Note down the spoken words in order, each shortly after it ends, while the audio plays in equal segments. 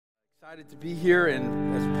Excited to be here,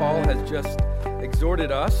 and as Paul has just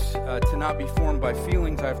exhorted us to not be formed by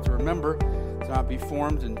feelings, I have to remember to not be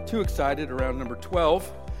formed and too excited around number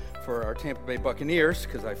 12 for our Tampa Bay Buccaneers,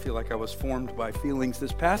 because I feel like I was formed by feelings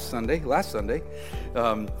this last Sunday.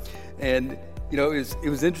 And you know, it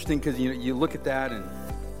was interesting because you look at that and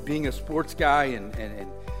being a sports guy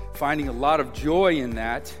and finding a lot of joy in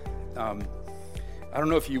that. I don't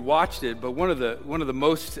know if you watched it, but one of the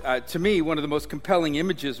most, to me, one of the most compelling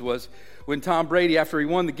images was when Tom Brady, after he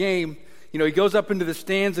won the game, he goes up into the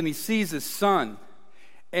stands and he sees his son.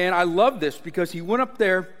 And I love this because he went up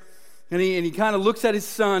there and he kind of looks at his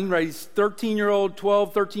son, right? His 13-year-old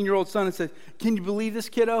son, and says, "Can you believe this,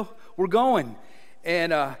 kiddo? We're going."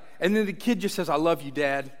 And then the kid just says, "I love you,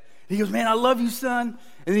 Dad." And he goes, "Man, I love you, son."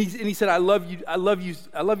 And he said, I love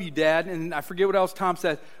you, Dad. And I forget what else Tom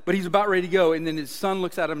said, but he's about ready to go. And then his son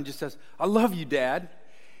looks at him and just says, "I love you, Dad."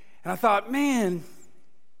 And I thought, man,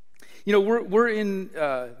 we're in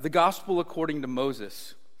the gospel according to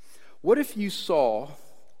Moses. What if you saw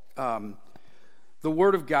the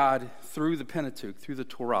word of God through the Pentateuch, through the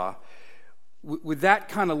Torah, with that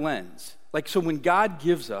kind of lens? Like, so when God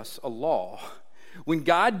gives us a law, when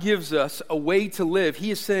God gives us a way to live,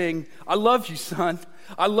 he is saying, "I love you, son.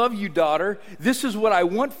 I love you, daughter. This is what I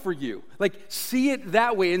want for you." Like, see it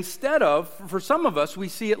that way. Instead of, for some of us, we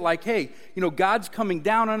see it like, hey, God's coming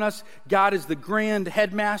down on us. God is the grand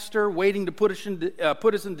headmaster waiting to put us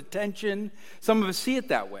in detention. Some of us see it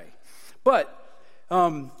that way. But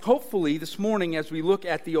hopefully this morning, as we look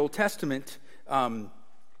at the Old Testament and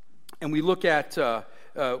we look at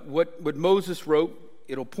what Moses wrote,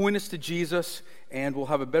 it'll point us to Jesus, and we'll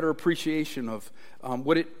have a better appreciation of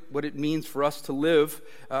what it means for us to live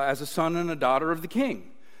as a son and a daughter of the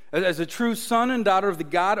King, as a true son and daughter of the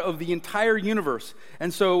God of the entire universe.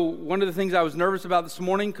 And so one of the things I was nervous about this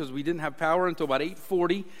morning, because we didn't have power until about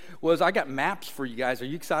 8:40, was I got maps for you guys. Are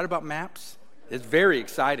you excited about maps? It's very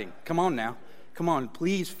exciting. Come on now. Come on,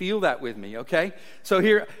 please feel that with me, okay? So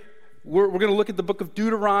here, we're going to look at the book of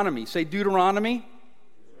Deuteronomy. Say Deuteronomy.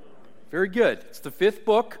 Very good. It's the 5th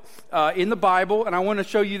book in the Bible, and I want to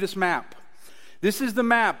show you this map. This is the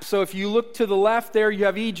map. So if you look to the left there, you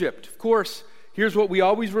have Egypt. Of course, here's what we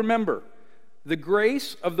always remember. The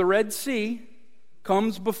grace of the Red Sea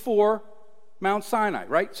comes before Mount Sinai,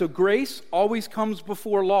 right? So grace always comes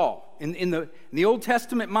before law. In the Old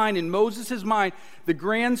Testament mind, in Moses' mind, the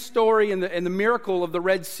grand story and the miracle of the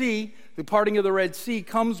Red Sea, the parting of the Red Sea,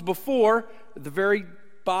 comes before the very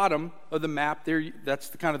bottom of the map there. That's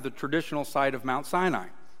the traditional site of Mount Sinai,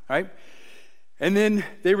 right? And then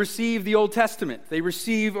they receive the Old Testament. They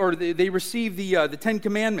receive the Ten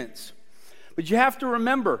Commandments. But you have to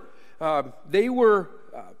remember, they were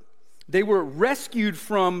rescued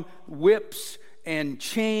from whips and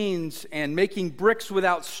chains and making bricks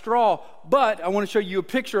without straw. But I want to show you a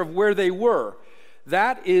picture of where they were.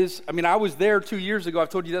 That is, I was there 2 years ago. I've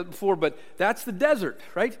told you that before, but that's the desert,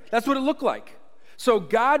 right? That's what it looked like. So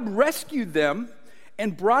God rescued them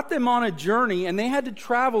and brought them on a journey, and they had to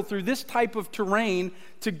travel through this type of terrain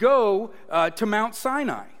to go to Mount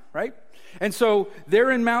Sinai, right? And so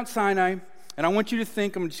they're in Mount Sinai, and I want you to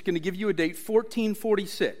think, I'm just going to give you a date,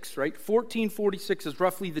 1446, right? 1446 is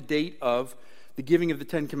roughly the date of the giving of the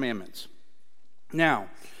Ten Commandments. Now,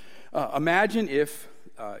 imagine if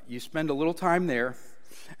you spend a little time there,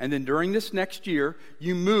 and then during this next year,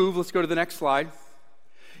 you move, let's go to the next slide.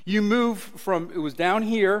 You move from, it was down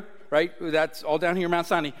here, right? That's all down here, Mount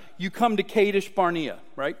Sinai. You come to Kadesh Barnea,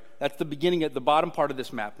 right? That's the beginning at the bottom part of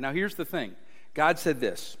this map. Now, here's the thing. God said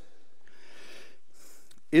this: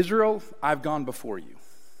 Israel, I've gone before you.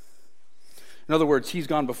 In other words, he's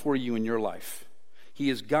gone before you in your life.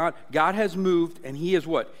 God has moved, and he is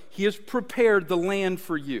what? He has prepared the land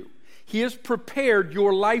for you. He has prepared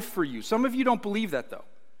your life for you. Some of you don't believe that, though.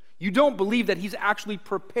 You don't believe that he's actually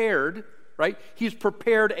prepared, right? He's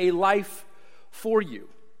prepared a life for you.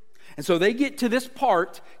 And so they get to this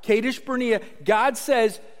part, Kadesh Barnea. God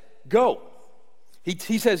says, go.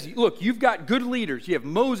 He says, look, you've got good leaders. You have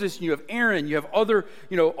Moses, and you have Aaron, you have other,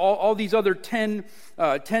 all these other 10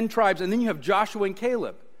 tribes, and then you have Joshua and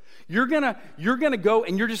Caleb. You're gonna go,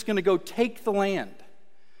 and you're just gonna go take the land.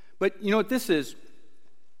 But you know what this is?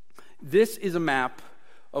 This is a map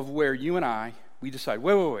of where you and we decide,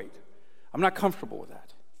 wait. I'm not comfortable with that.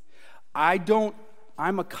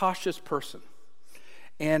 I'm a cautious person,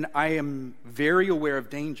 and I am very aware of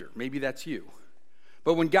danger. Maybe that's you.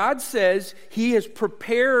 But when God says he has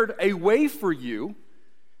prepared a way for you,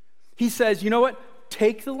 he says, you know what?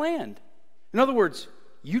 Take the land. In other words,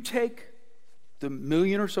 you take the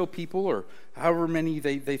million or so people, or however many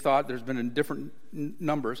they thought, there's been in different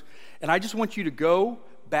numbers, and I just want you to go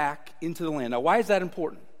back into the land. Now, why is that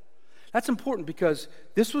important? That's important because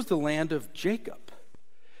this was the land of Jacob.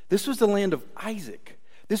 This was the land of Isaac.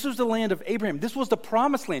 This was the land of Abraham. This was the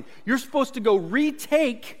promised land. You're supposed to go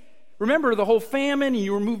retake. Remember the whole famine, and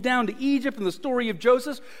you were moved down to Egypt and the story of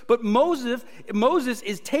Joseph. But Moses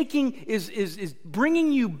is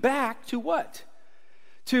bringing you back to what?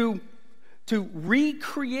 To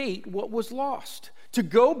recreate what was lost. To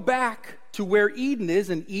go back to where Eden is,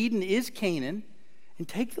 and Eden is Canaan, and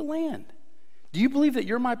take the land. Do you believe that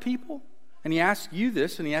you're my people? And he asks you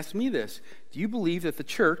this, and he asks me this. Do you believe that the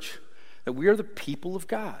church, that we are the people of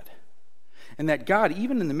God? And that God,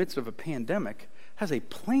 even in the midst of a pandemic, has a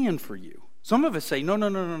plan for you. Some of us say,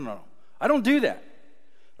 no. I don't do that,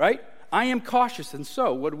 right? I am cautious. And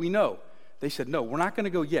so, what do we know? They said, no, we're not going to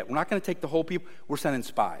go yet. We're not going to take the whole people. We're sending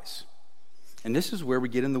spies. And this is where we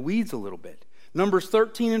get in the weeds a little bit. Numbers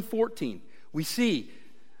 13 and 14, we see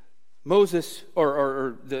Moses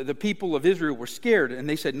or the people of Israel were scared, and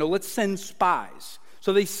they said, no, let's send spies.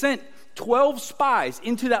 So they sent 12 spies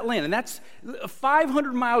into that land, and that's a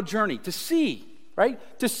 500-mile journey to see, right?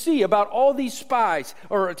 To see about all these spies,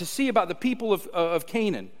 or to see about the people of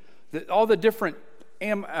Canaan, all the different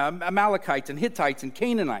Amalekites and Hittites and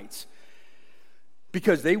Canaanites,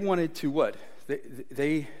 because they wanted to what?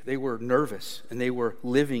 They were nervous, and they were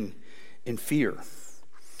living in fear.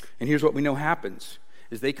 And here's what we know happens,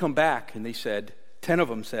 is they come back, and they said, 10 of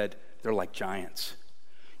them said, they're like giants.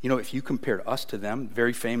 You know, if you compared us to them,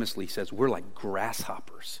 very famously says, we're like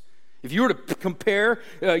grasshoppers. If you were to compare,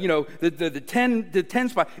 the 10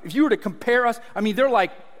 spies, if you were to compare us, I mean, they're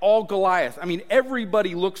like all Goliath. I mean,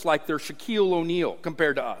 everybody looks like they're Shaquille O'Neal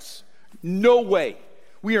compared to us. No way.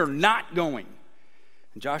 We are not going.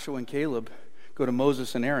 And Joshua and Caleb go to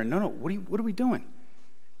Moses and Aaron. No, what are we doing?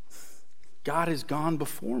 God has gone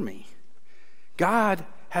before me. God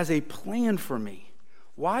has a plan for me.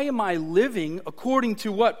 Why am I living according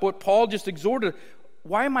to what Paul just exhorted?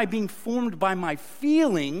 Why am I being formed by my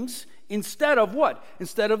feelings instead of what?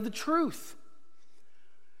 Instead of the truth.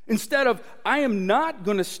 Instead of, I am not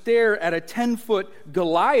going to stare at a 10-foot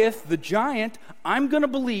Goliath, the giant. I'm going to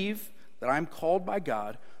believe that I'm called by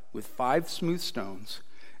God with 5 smooth stones,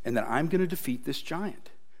 and that I'm going to defeat this giant.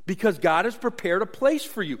 Because God has prepared a place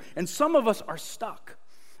for you. And some of us are stuck.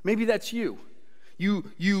 Maybe that's you.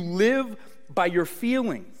 You live by your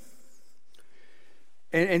feeling.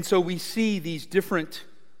 And so we see these different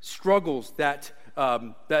struggles that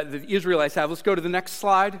the Israelites have. Let's go to the next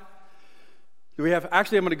slide. I'm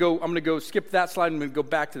going to go skip that slide. I'm going to go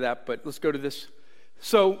back to that, but let's go to this.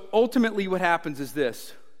 So ultimately what happens is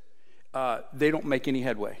this. They don't make any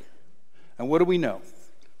headway. And what do we know?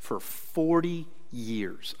 For 40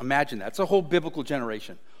 years. Imagine that. It's a whole biblical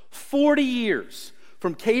generation. 40 years.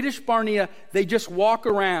 From Kadesh Barnea, they just walk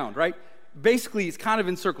around, right? Basically, it's kind of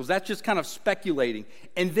in circles. That's just kind of speculating.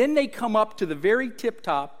 And then they come up to the very tip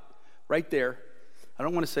top, right there. I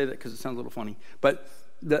don't want to say that because it sounds a little funny, but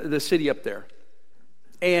the city up there.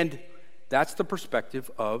 And that's the perspective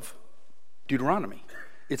of Deuteronomy.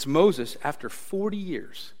 It's Moses after 40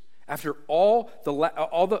 years, after all the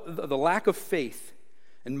lack of faith.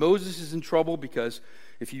 And Moses is in trouble because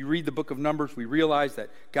if you read the book of Numbers, we realize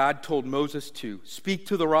that God told Moses to speak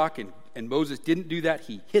to the rock, and Moses didn't do that.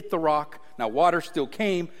 He hit the rock. Now, water still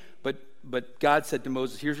came, but God said to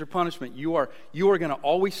Moses, here's your punishment. You are going to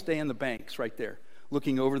always stay on the banks right there,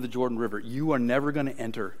 looking over the Jordan River. You are never going to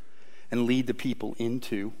enter and lead the people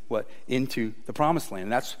into the promised land.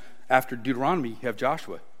 And that's after Deuteronomy, you have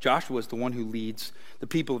Joshua. Joshua is the one who leads the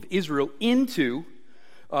people of Israel into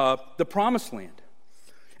the promised land.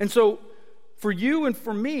 And so, for you and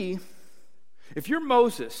for me, if you're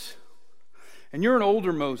Moses, and you're an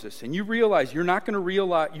older Moses, and you realize you're not going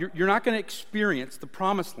to experience the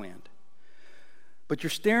promised land, but you're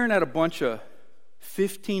staring at a bunch of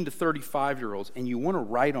 15 to 35-year-olds, and you want to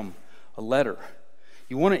write them a letter,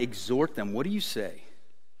 you want to exhort them, what do you say?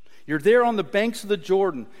 You're there on the banks of the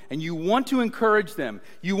Jordan, and you want to encourage them.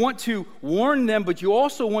 You want to warn them, but you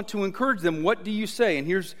also want to encourage them. What do you say? And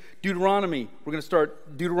here's Deuteronomy. We're going to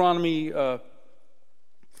start Deuteronomy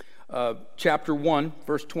chapter 1,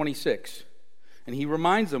 verse 26. And he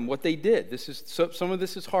reminds them what they did. Some of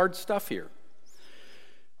this is hard stuff here.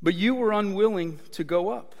 But you were unwilling to go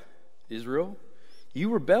up, Israel.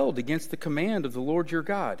 You rebelled against the command of the Lord your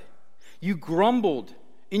God. You grumbled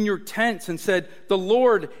in your tents and said, the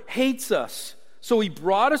Lord hates us. So he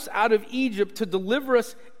brought us out of Egypt to deliver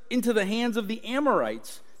us into the hands of the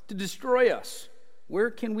Amorites to destroy us. Where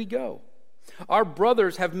can we go? Our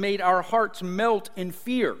brothers have made our hearts melt in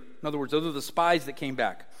fear. In other words, those are the spies that came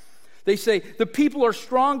back. They say, the people are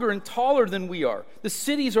stronger and taller than we are. The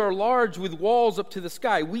cities are large with walls up to the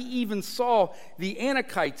sky. We even saw the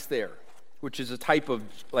Anakites there, which is a type of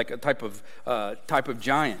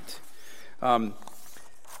giant. And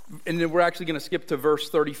then we're actually going to skip to verse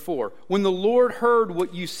 34. When the Lord heard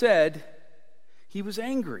what you said, he was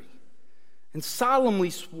angry and solemnly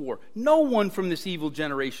swore, no one from this evil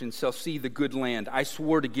generation shall see the good land I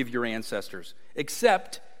swore to give your ancestors,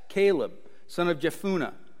 except Caleb, son of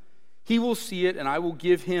Jephunneh. He will see it, and I will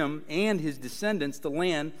give him and his descendants the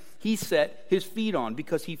land he set his feet on,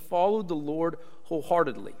 because he followed the Lord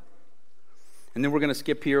wholeheartedly. And then we're going to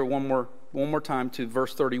skip here one more time to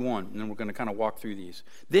verse 31, and then we're going to kind of walk through these.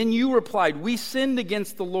 Then you replied, we sinned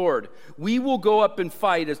against the Lord. We will go up and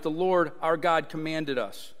fight as the Lord our God commanded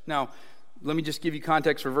us. Now, let me just give you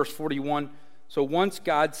context for verse 41. So once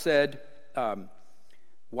God said,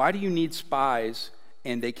 why do you need spies?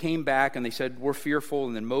 And they came back and they said, we're fearful.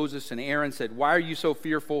 And then Moses and Aaron said, why are you so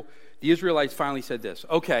fearful? The Israelites finally said this,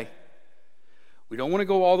 okay, we don't want to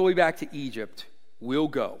go all the way back to Egypt. We'll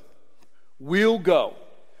go. We'll go.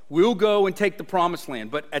 We'll go and take the promised land.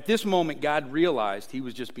 But at this moment, God realized he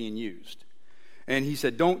was just being used. And he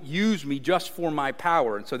said, don't use me just for my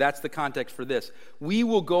power. And so that's the context for this. We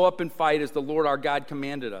will go up and fight as the Lord our God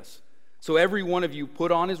commanded us. So every one of you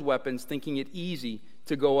put on his weapons, thinking it easy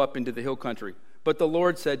to go up into the hill country. But the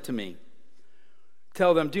Lord said to me,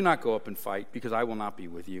 tell them, do not go up and fight, because I will not be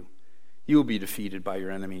with you. You will be defeated by your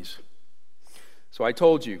enemies. So I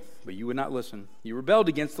told you, but you would not listen. You rebelled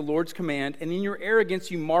against the Lord's command, and in your arrogance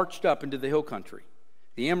you marched up into the hill country.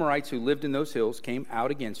 The Amorites who lived in those hills came out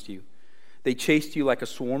against you. They chased you like a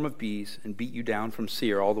swarm of bees and beat you down from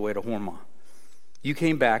Seir all the way to Hormah. You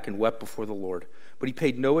came back and wept before the Lord, but he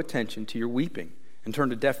paid no attention to your weeping and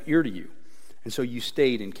turned a deaf ear to you. And so you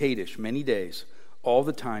stayed in Kadesh many days, all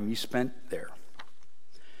the time you spent there.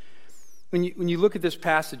 When you look at this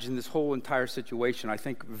passage and this whole entire situation, I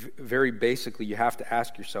think very basically you have to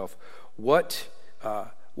ask yourself, what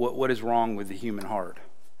is wrong with the human heart?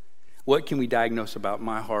 What can we diagnose about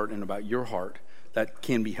my heart and about your heart that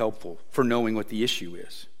can be helpful for knowing what the issue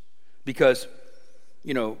is? Because,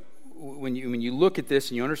 when you look at this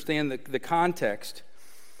and you understand the context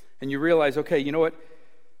and you realize, okay, you know what?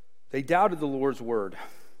 They doubted the Lord's word.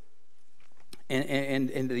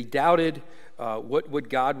 And they doubted what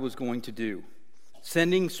God was going to do.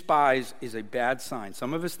 Sending spies is a bad sign.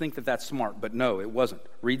 Some of us think that that's smart, but no, it wasn't.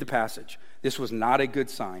 Read the passage. This was not a good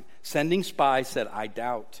sign. Sending spies said, I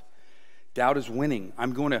doubt. Doubt is winning.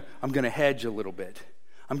 I'm going to hedge a little bit.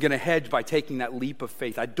 I'm going to hedge by taking that leap of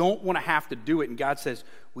faith. I don't want to have to do it. And God says,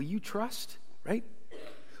 will you trust? Right?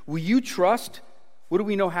 Will you trust? What do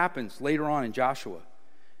we know happens later on in Joshua?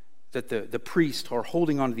 That the priests are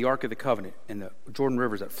holding onto the Ark of the Covenant and the Jordan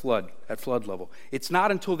River's at flood level. It's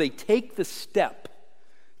not until they take the step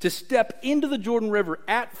to step into the Jordan River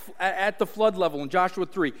at the flood level in Joshua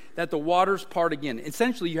 3 that the waters part again.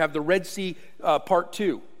 Essentially, you have the Red Sea part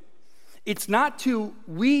 2. It's not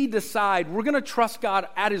we decide we're going to trust God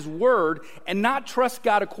at his word and not trust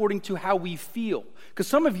God according to how we feel. Because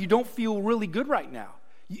some of you don't feel really good right now.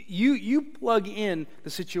 You plug in the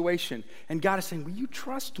situation, and God is saying, will you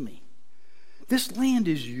trust me? This land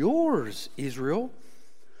is yours, Israel.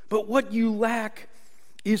 But what you lack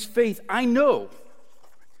is faith. I know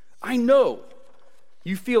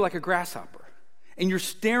you feel like a grasshopper, and you're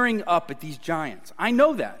staring up at these giants. I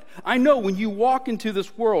know that. I know when you walk into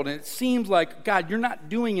this world, and it seems like, God, you're not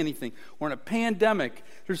doing anything. We're in a pandemic.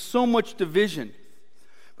 There's so much division.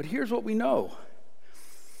 But here's what we know.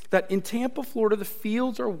 That in Tampa, Florida, the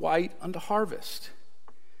fields are white unto harvest.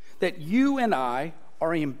 That you and I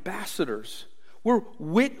are ambassadors.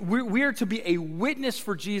 We are to be a witness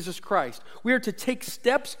for Jesus Christ. We are to take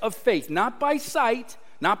steps of faith, not by sight,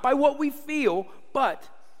 not by what we feel, but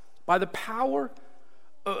by the power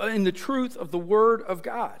and the truth of the Word of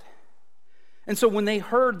God. And so when they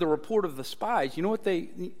heard the report of the spies, you know what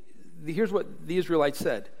here's what the Israelites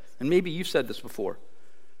said. And maybe you've said this before.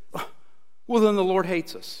 Well, then the Lord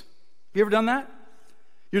hates us. Have you ever done that?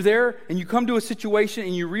 You're there and you come to a situation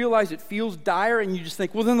and you realize it feels dire and you just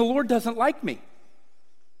think, well, then the Lord doesn't like me.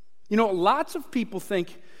 Lots of people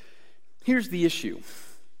think, here's the issue.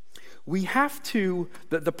 We have to,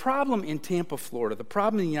 the problem in Tampa, Florida, the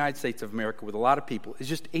problem in the United States of America with a lot of people is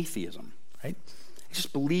just atheism, right? It's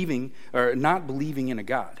just believing or not believing in a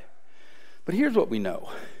God. But here's what we know.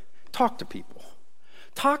 Talk to people.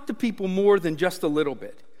 Talk to people more than just a little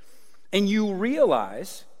bit. And you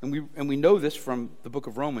realize, and we know this from the book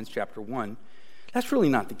of Romans chapter 1, that's really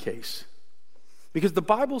not the case. Because the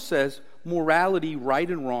Bible says morality, right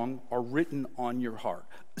and wrong, are written on your heart.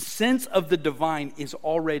 A sense of the divine is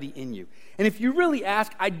already in you. And if you really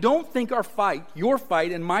ask, I don't think our fight, your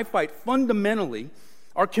fight and my fight, fundamentally,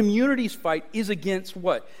 our community's fight is against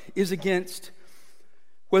what? Is against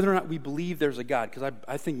whether or not we believe there's a God, because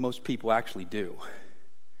I think most people actually do.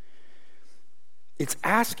 It's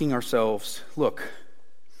asking ourselves, look,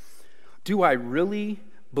 do I really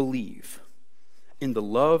believe in the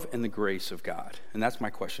love and the grace of God? And that's my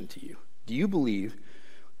question to you. Do you believe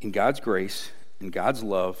in God's grace, in God's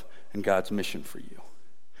love, and God's mission for you?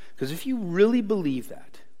 Because if you really believe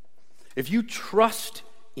that, if you trust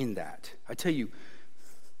in that, I tell you,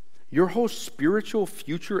 your whole spiritual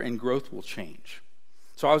future and growth will change.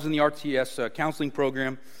 So I was in the RTS counseling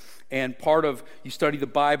program, and part of, you study the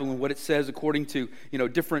Bible and what it says according to,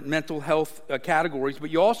 different mental health categories,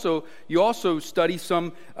 but you also study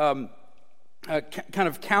some kind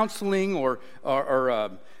of counseling or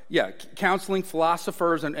counseling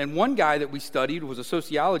philosophers. And one guy that we studied was a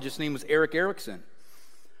sociologist. His name was Erik Erikson.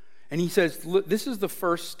 And he says, look, this is the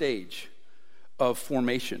first stage of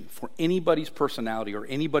formation for anybody's personality or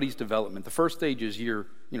anybody's development. The first stage is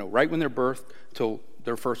right when they're birthed till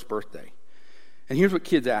their first birthday. And here's what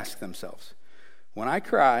kids ask themselves. When I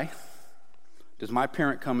cry, does my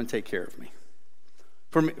parent come and take care of me?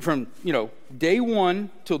 From day 1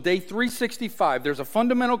 till day 365, there's a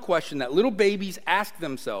fundamental question that little babies ask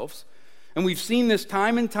themselves. And we've seen this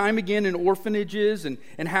time and time again in orphanages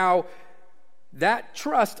and how that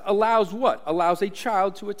trust allows what? Allows a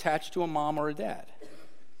child to attach to a mom or a dad.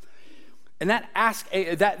 And that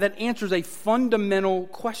answers a fundamental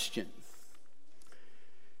question.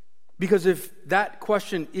 Because if that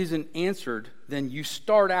question isn't answered, then you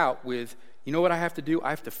start out with, you know what I have to do? I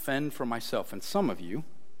have to fend for myself. And some of you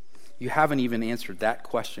haven't even answered that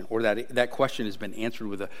question, or that question has been answered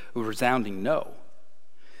with a resounding no.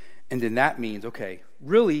 And then that means, okay,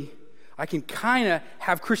 really, I can kind of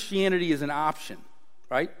have Christianity as an option,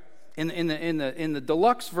 right? In the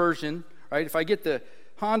deluxe version, right? If I get the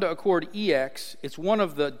Honda Accord EX, it's one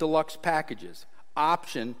of the deluxe packages.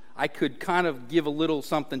 Option, I could kind of give a little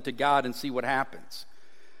something to God and see what happens.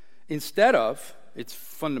 Instead of, it's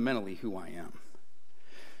fundamentally who I am.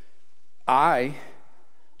 I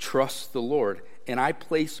trust the Lord, and I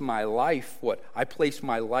place my life, I place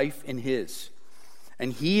my life in His.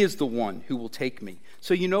 And He is the one who will take me.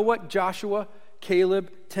 So you know what, Joshua,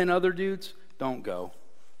 Caleb, 10 other dudes? Don't go.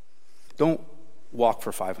 Don't walk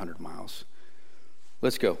for 500 miles.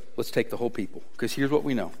 Let's go. Let's take the whole people. Because here's what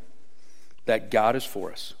we know. That God is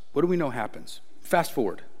for us. What do we know happens? Fast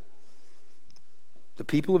forward. The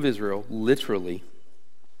people of Israel literally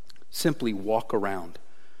simply walk around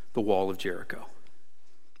the wall of Jericho.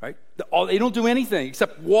 Right? They don't do anything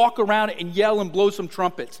except walk around it and yell and blow some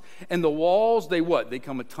trumpets. And the walls, they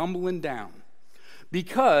come a-tumbling down.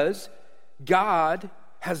 Because God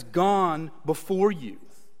has gone before you.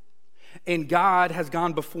 And God has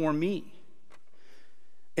gone before me.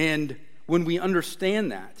 And when we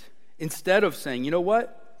understand that, instead of saying, you know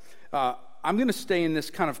what, I'm going to stay in this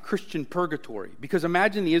kind of Christian purgatory. Because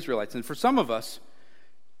imagine the Israelites, and for some of us,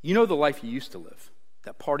 you know the life you used to live.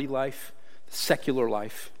 That party life, the secular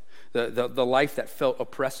life, the life that felt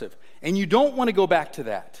oppressive. And you don't want to go back to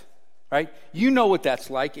that, right? You know what that's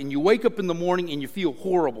like, and you wake up in the morning and you feel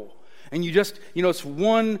horrible. And you just, it's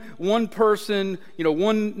one person,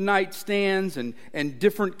 one night stands and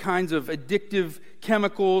different kinds of addictive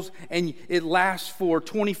chemicals, and it lasts for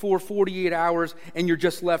 24, 48 hours, and you're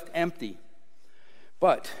just left empty.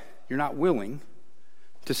 But you're not willing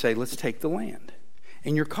to say, let's take the land.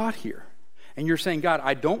 And you're caught here. And you're saying, God,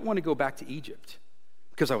 I don't want to go back to Egypt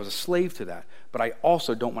because I was a slave to that, but I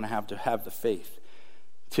also don't want to have the faith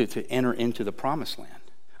to enter into the promised land.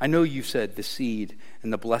 I know you said the seed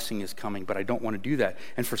and the blessing is coming, but I don't want to do that.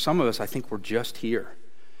 And for some of us, I think we're just here.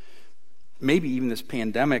 Maybe even this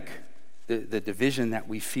pandemic, the division that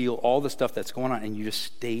we feel, all the stuff that's going on, and you just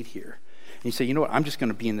stayed here. And you say, you know what, I'm just going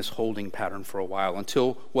to be in this holding pattern for a while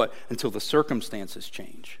until what? Until the circumstances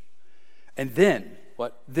change. And then,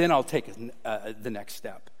 what? Then I'll take the next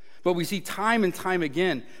step. But we see time and time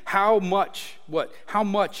again how much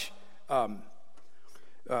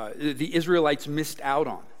the Israelites missed out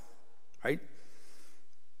on, right?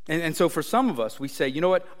 And so for some of us, we say, you know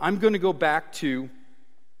what, I'm going to go back to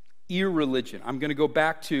irreligion. I'm going to go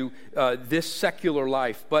back to this secular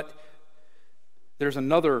life. But there's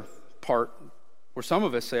another part where some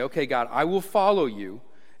of us say, okay, God, I will follow you,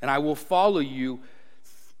 and I will follow you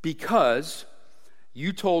because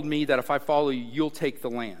you told me that if I follow you, you'll take the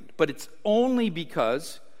land. But it's only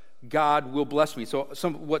because God will bless me. So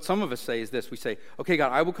what some of us say is this. We say, okay,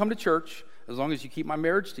 God, I will come to church as long as you keep my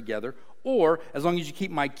marriage together, or as long as you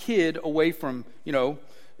keep my kid away from,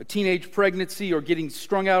 a teenage pregnancy or getting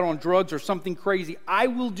strung out on drugs or something crazy. I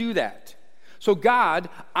will do that. So God,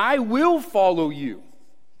 I will follow you.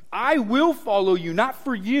 I will follow you, not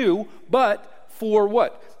for you, but for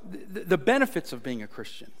what? The benefits of being a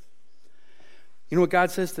Christian. You know what God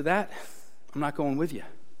says to that? I'm not going with you.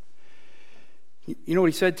 You know what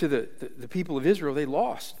he said to the people of Israel? They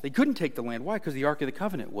lost. They couldn't take the land. Why? Because the Ark of the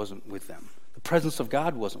Covenant wasn't with them. The presence of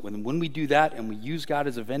God wasn't with them. When we do that and we use God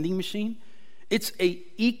as a vending machine, it's a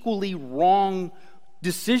equally wrong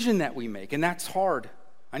decision that we make, and that's hard.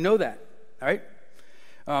 I know that, all right?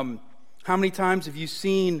 How many times have you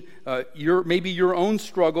seen maybe your own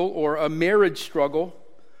struggle or a marriage struggle,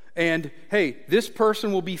 and hey, this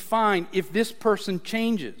person will be fine if this person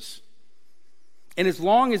changes. And as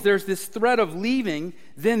long as there's this threat of leaving,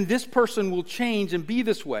 then this person will change and be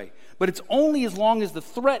this way. But it's only as long as the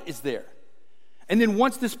threat is there. And then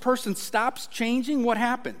once this person stops changing, what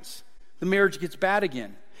happens? The marriage gets bad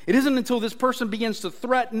again. It isn't until this person begins to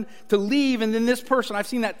threaten to leave, and then this person, I've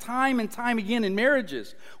seen that time and time again in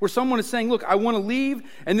marriages, where someone is saying, look, I want to leave,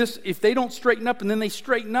 and if they don't straighten up, and then they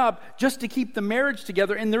straighten up just to keep the marriage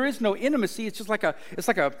together, and there is no intimacy, it's just like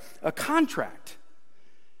a contract.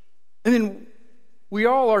 And then we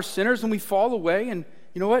all are sinners, and we fall away, and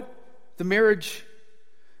you know what? The marriage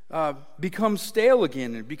becomes stale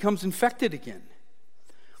again, and becomes infected again.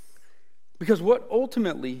 Because what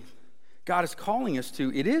ultimately God is calling us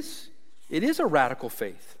to, it is a radical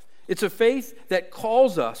faith. It's a faith that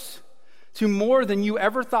calls us to more than you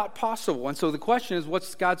ever thought possible. And so the question is,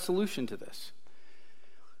 what's God's solution to this?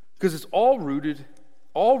 Because it's all rooted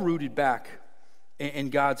back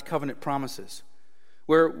in God's covenant promises.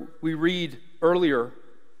 Where we read earlier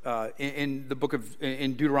in the book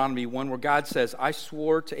in Deuteronomy 1, where God says, I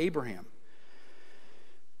swore to Abraham.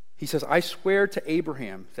 He says, I swear to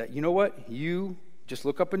Abraham that, you know what? You just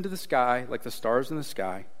look up into the sky like the stars in the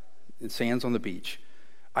sky and sands on the beach.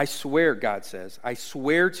 I swear, God says, I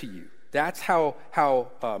swear to you. That's how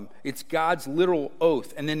it's God's literal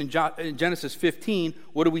oath. And then in Genesis 15,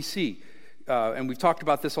 what do we see? And we've talked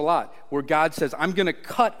about this a lot, where God says, I'm going to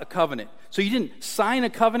cut a covenant. So you didn't sign a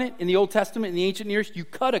covenant in the Old Testament, in the ancient Near East, you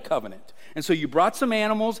cut a covenant. And so you brought some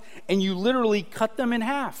animals and you literally cut them in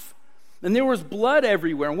half. And there was blood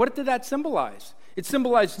everywhere. And what did that symbolize? It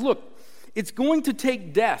symbolized, look, it's going to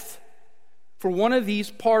take death for one of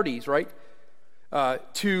these parties, right,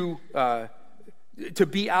 to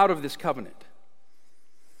be out of this covenant.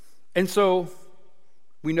 And so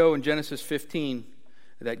we know in Genesis 15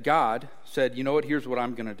 that God said, you know what, here's what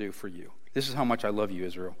I'm going to do for you. This is how much I love you,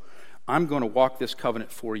 Israel. I'm going to walk this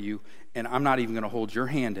covenant for you, and I'm not even going to hold your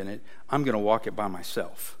hand in it. I'm going to walk it by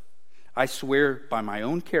myself. I swear by my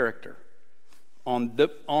own character, on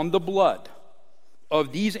the blood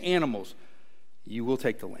of these animals, you will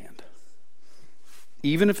take the land.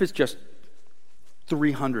 Even if it's just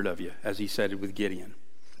 300 of you, as he said with Gideon.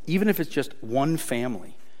 Even if it's just one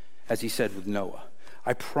family, as he said with Noah.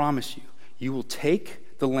 I promise you, you will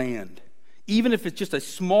take the land. Even if it's just a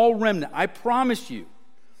small remnant, I promise you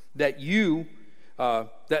that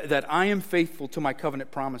that I am faithful to my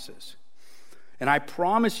covenant promises. And I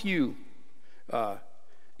promise you,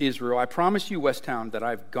 Israel, I promise you, Westtown, that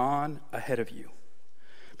I've gone ahead of you.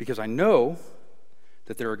 Because I know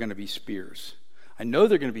that there are going to be spears. I know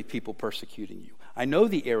there are going to be people persecuting you. I know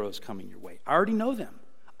the arrows coming your way. I already know them.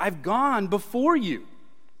 I've gone before you.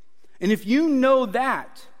 And if you know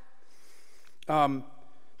that, then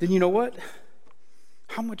you know what?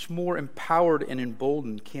 How much more empowered and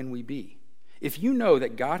emboldened can we be? If you know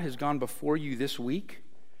that God has gone before you this week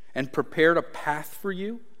and prepared a path for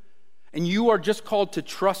you, and you are just called to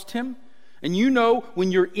trust him, and you know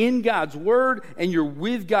when you're in God's word and you're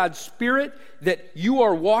with God's Spirit that you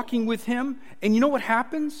are walking with him, and you know what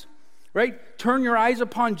happens? Right? Turn your eyes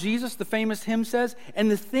upon Jesus, the famous hymn says,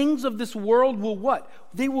 and the things of this world will what?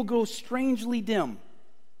 They will go strangely dim.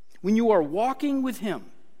 When you are walking with him,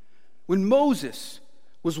 when Moses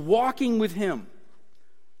was walking with him,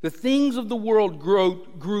 the things of the world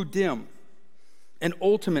grew dim, and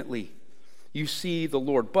ultimately you see the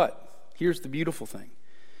Lord. But here's the beautiful thing,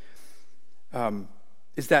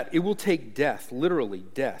 is that it will take death, literally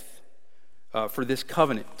death, for this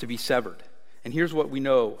covenant to be severed. And here's what we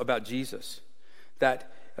know about Jesus,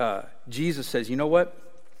 that Jesus says, you know what?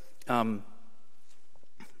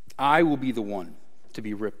 I will be the one to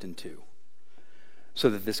be ripped in two so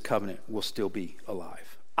that this covenant will still be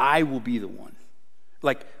alive. I will be the one.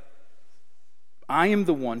 Like, I am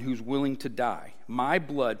the one who's willing to die. My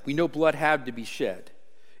blood, we know blood had to be shed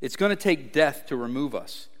It's going to take death to remove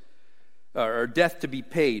us, or death to be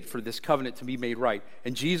paid for this covenant to be made right.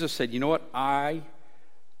 And Jesus said, you know what? I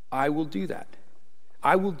will do that.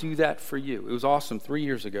 I will do that for you. It was awesome. 3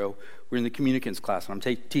 years ago, we were in the communicants class, and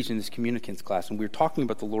I'm teaching this communicants class, and we were talking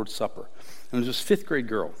about the Lord's Supper. And there was this 5th grade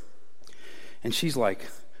girl, and she's like,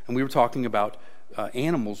 and we were talking about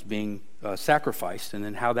animals being sacrificed, and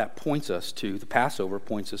then how that points us to, the Passover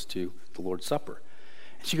points us to the Lord's Supper.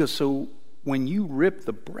 And she goes, so when you rip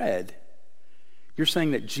the bread, you're saying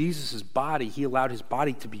that Jesus' body, he allowed his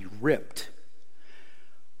body to be ripped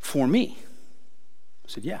for me. I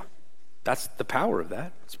said, yeah. That's the power of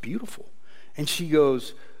that. It's beautiful. And she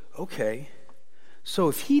goes, okay, so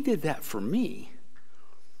if he did that for me,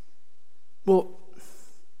 well,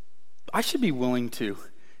 I should be willing to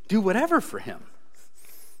do whatever for him.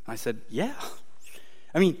 I said, yeah.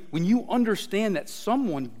 I mean, when you understand that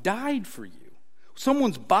someone died for you,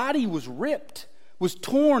 someone's body was ripped, was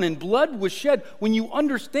torn, and blood was shed, when you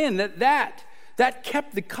understand that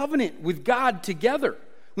kept the covenant with God together,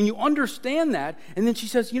 when you understand that, and then she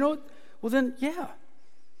says, you know what? Well then, yeah,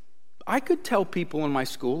 I could tell people in my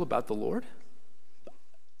school about the Lord.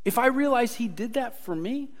 If I realize he did that for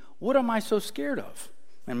me, what am I so scared of?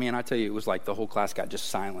 And man, I tell you, it was like the whole class got just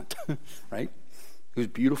silent, right? It was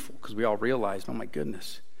beautiful because we all realized, oh my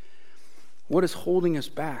goodness, what is holding us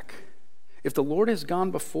back? If the Lord has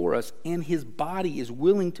gone before us and his body is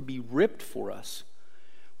willing to be ripped for us,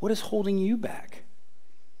 what is holding you back?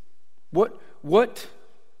 What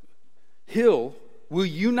hill will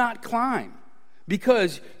you not climb?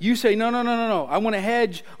 Because you say, no. I want to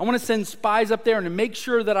hedge. I want to send spies up there and to make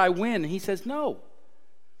sure that I win. And he says, no.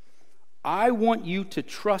 I want you to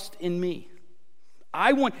trust in me.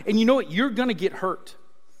 And you know what? You're going to get hurt.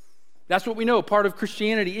 That's what we know. Part of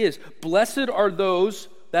Christianity is, blessed are those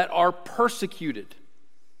that are persecuted.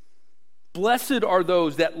 Blessed are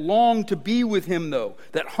those that long to be with him, though,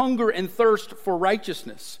 that hunger and thirst for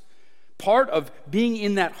righteousness. Part of being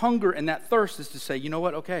in that hunger and that thirst is to say, you know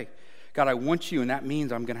what, okay, God, I want you, and that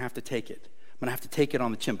means I'm going to have to take it. I'm going to have to take it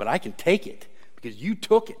on the chin, but I can take it because you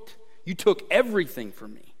took it. You took everything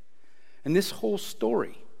from me. And this whole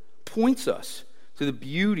story points us to the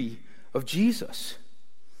beauty of Jesus.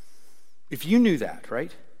 If you knew that,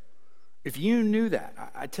 right? If you knew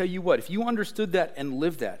that, I tell you what, if you understood that and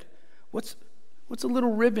lived that, what's a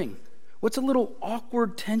little ribbing? What's a little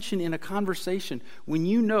awkward tension in a conversation when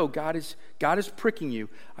you know God is pricking you?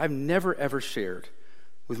 I've never ever shared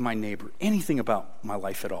with my neighbor anything about my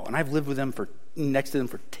life at all, and I've lived with them next to them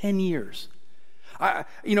for 10 years.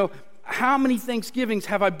 How many Thanksgivings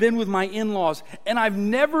have I been with my in-laws, and I've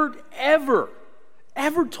never ever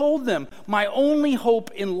told them my only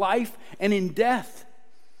hope in life and in death.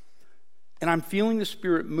 And I'm feeling the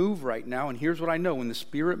Spirit move right now, and here's what I know: when the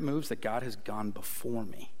Spirit moves, that God has gone before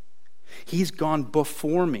me. He's gone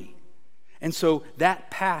before me. And so that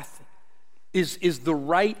path is the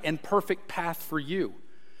right and perfect path for you.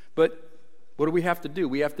 But what do we have to do?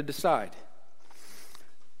 We have to decide.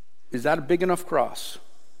 Is that a big enough cross?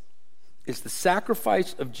 Is the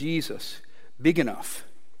sacrifice of Jesus big enough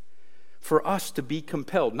for us to be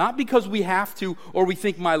compelled? Not because we have to or we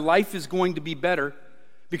think my life is going to be better,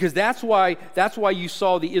 because that's why you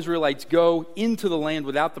saw the Israelites go into the land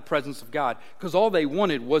without the presence of God, because all they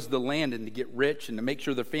wanted was the land and to get rich and to make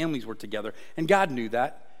sure their families were together. And God knew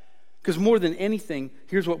that. Because more than anything,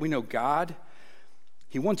 here's what we know: God,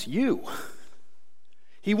 he wants you.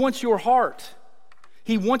 He wants your heart.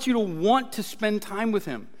 He wants you to want to spend time with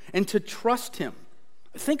him and to trust him.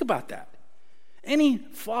 Think about that. Any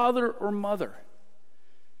father or mother,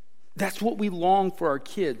 that's what we long for our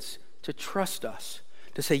kids, to trust us.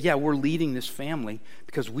 To say, yeah, we're leading this family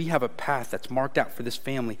because we have a path that's marked out for this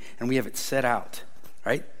family and we have it set out,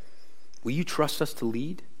 right? Will you trust us to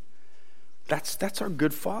lead? That's our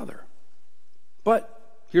good Father.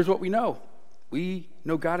 But here's what we know. We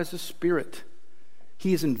know God is a spirit.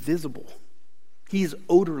 He is invisible. He is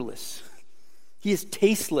odorless. He is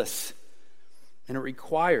tasteless. And it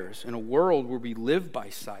requires, in a world where we live by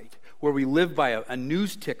sight, where we live by a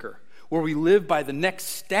news ticker, where we live by the next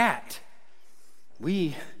stat,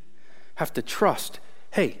 we have to trust,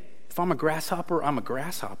 hey, if I'm a grasshopper, I'm a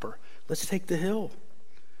grasshopper. Let's take the hill.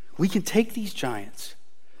 We can take these giants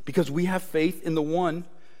because we have faith in the one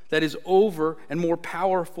that is over and more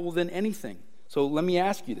powerful than anything. So let me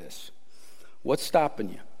ask you this. What's stopping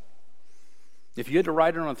you? If you had to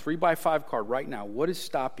write it on a 3x5 card right now, what is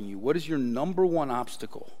stopping you? What is your number one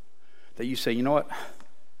obstacle that you say, you know what?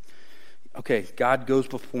 Okay, God goes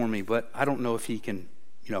before me, but I don't know if he can,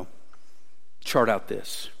 chart out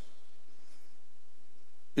this.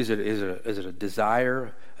 Is it a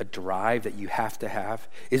desire, a drive that you have to have?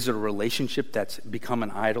 Is it a relationship that's become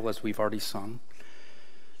an idol, as we've already sung?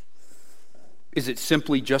 Is it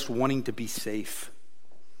simply just wanting to be safe?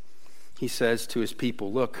 He says to his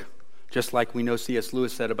people, look, just like we know C.S.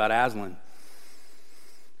 Lewis said about Aslan,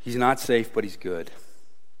 he's not safe, but he's good.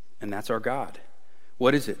 And that's our God.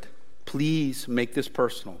 What is it? Please make this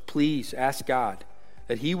personal. Please ask God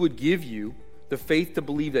that he would give you the faith to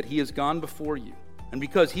believe that he has gone before you. And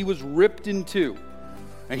because he was ripped in two,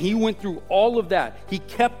 and he went through all of that, he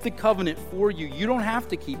kept the covenant for you. You don't have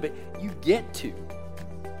to keep it. You get to.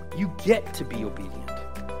 You get to be obedient.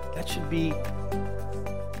 That should be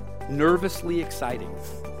nervously exciting.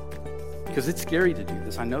 Because it's scary to do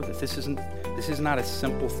this. I know that this is not a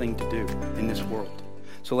simple thing to do in this world.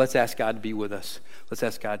 So let's ask God to be with us. Let's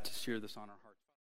ask God to steer this on our